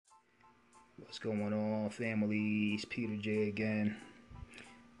What's going on, family? It's Peter J again.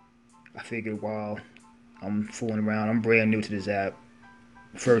 I figured while I'm fooling around, I'm brand new to this app,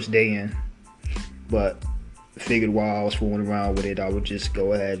 first day in, but figured while I was fooling around with it, I would just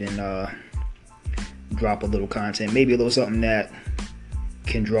go ahead and drop a little content, maybe a little something that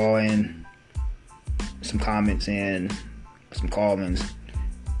can draw in some comments and some call-ins,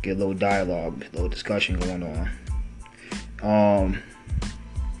 get a little dialogue, a little discussion going on.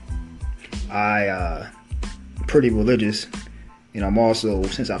 I'm pretty religious, and I'm also,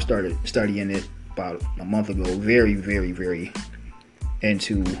 since I've started studying it about a month ago, very, very, very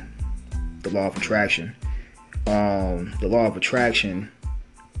into the law of attraction. The law of attraction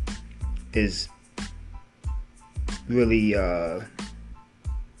is really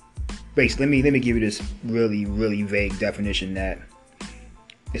basically, let me give you this really, really vague definition that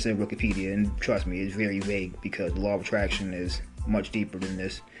it's in Wikipedia, and trust me, it's very vague because the law of attraction is much deeper than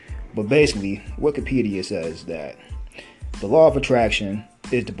this. But basically, Wikipedia says that the law of attraction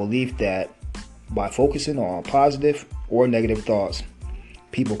is the belief that by focusing on positive or negative thoughts,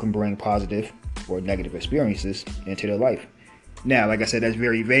 people can bring positive or negative experiences into their life. Now, like I said, that's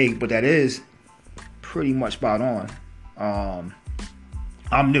very vague, but that is pretty much spot on.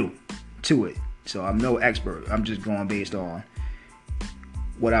 I'm new to it, so I'm no expert. I'm just going based on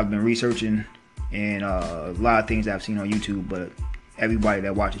what I've been researching and a lot of things I've seen on YouTube, but everybody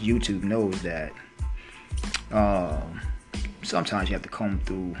that watches YouTube knows that sometimes you have to comb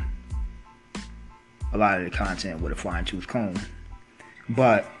through a lot of the content with a fine-tooth comb.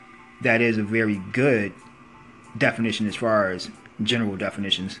 But that is a very good definition as far as general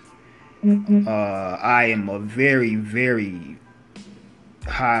definitions. I am a very, very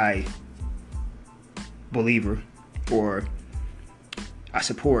high believer, or I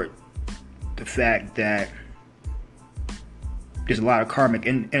support the fact that there's a lot of karmic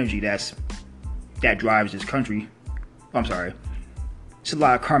energy that drives this country. It's a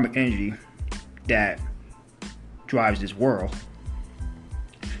lot of karmic energy that drives this world.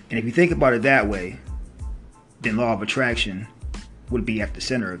 And if you think about it that way, then law of attraction would be at the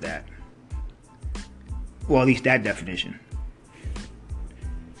center of that. Well, at least that definition.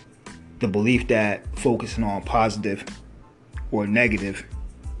 The belief that focusing on positive or negative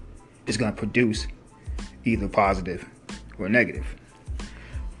is going to produce either positive or negative.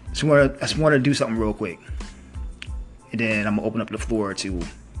 I just want to do something real quick, and then I'm gonna open up the floor to,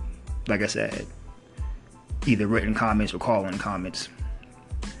 like I said, either written comments or call-in comments.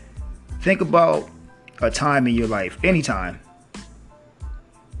 Think about a time in your life, anytime,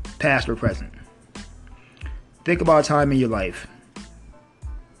 past or present. Think about a time in your life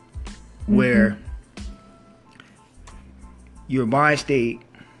where your mind state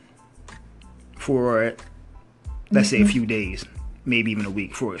for, let's say, a few days, maybe even a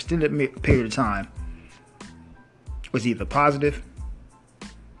week, for an extended period of time, was either positive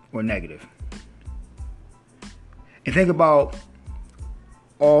or negative. And think about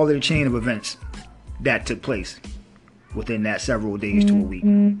all the chain of events that took place within that several days to a week.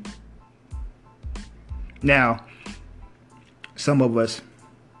 Now, some of us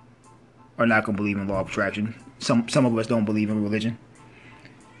are not going to believe in law of attraction. Some of us don't believe in religion.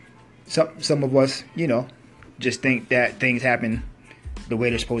 Some of us, just think that things happen the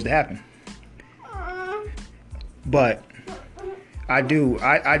way they're supposed to happen. But I do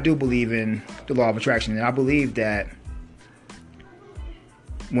believe in the law of attraction, and I believe that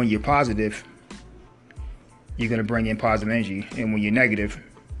when you're positive, you're going to bring in positive energy, and when you're negative,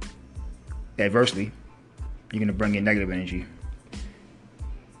 adversely, you're going to bring in negative energy.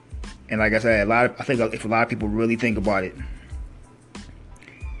 And like I said, I think if a lot of people really think about it,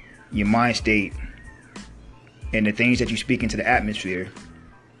 your mind state and the things that you speak into the atmosphere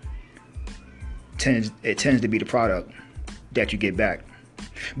tends to be the product that you get back.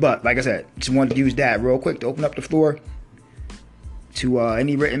 But like I said, just wanted to use that real quick to open up the floor to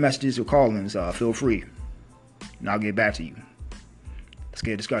any written messages or call-ins. Feel free, and I'll get back to you. Let's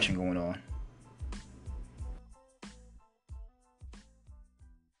get a discussion going on.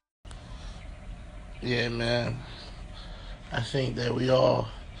 Yeah, man. I think that we all,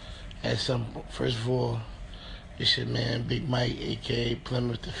 first of all, it's your man, Big Mike, a.k.a.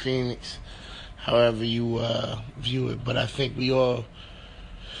 Plymouth the Phoenix, however you view it. But I think we all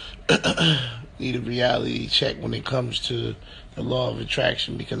need a reality check when it comes to the law of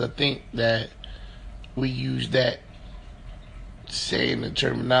attraction, because I think that we use that saying the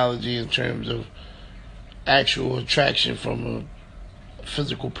terminology in terms of actual attraction from a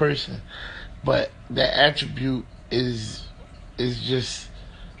physical person. But that attribute is just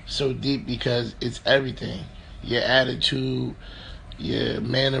so deep because it's everything. Your attitude, your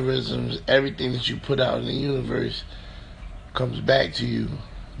mannerisms, everything that you put out in the universe comes back to you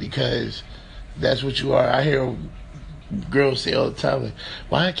because that's what you are. I hear girls say all the time, like,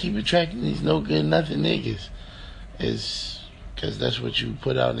 why I keep attracting these no good nothing niggas? It's because that's what you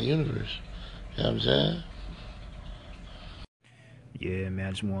put out in the universe. You know what I'm saying? Yeah, man, I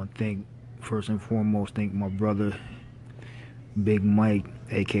just want to thank, first and foremost, thank my brother, Big Mike,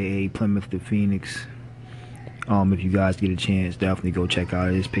 aka Plymouth the Phoenix. If you guys get a chance, definitely go check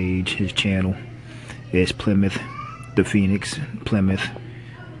out his page, his channel. It's Plymouth the Phoenix, Plymouth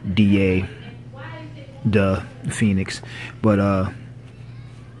DA the Phoenix. But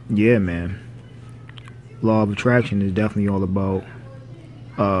yeah, man, law of attraction is definitely all about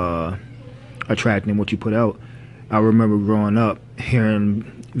attracting what you put out. I remember growing up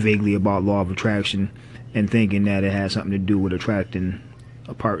hearing vaguely about law of attraction and thinking that it had something to do with attracting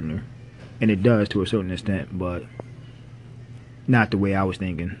a partner, and it does to a certain extent, but not the way I was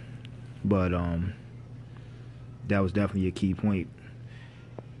thinking. But that was definitely a key point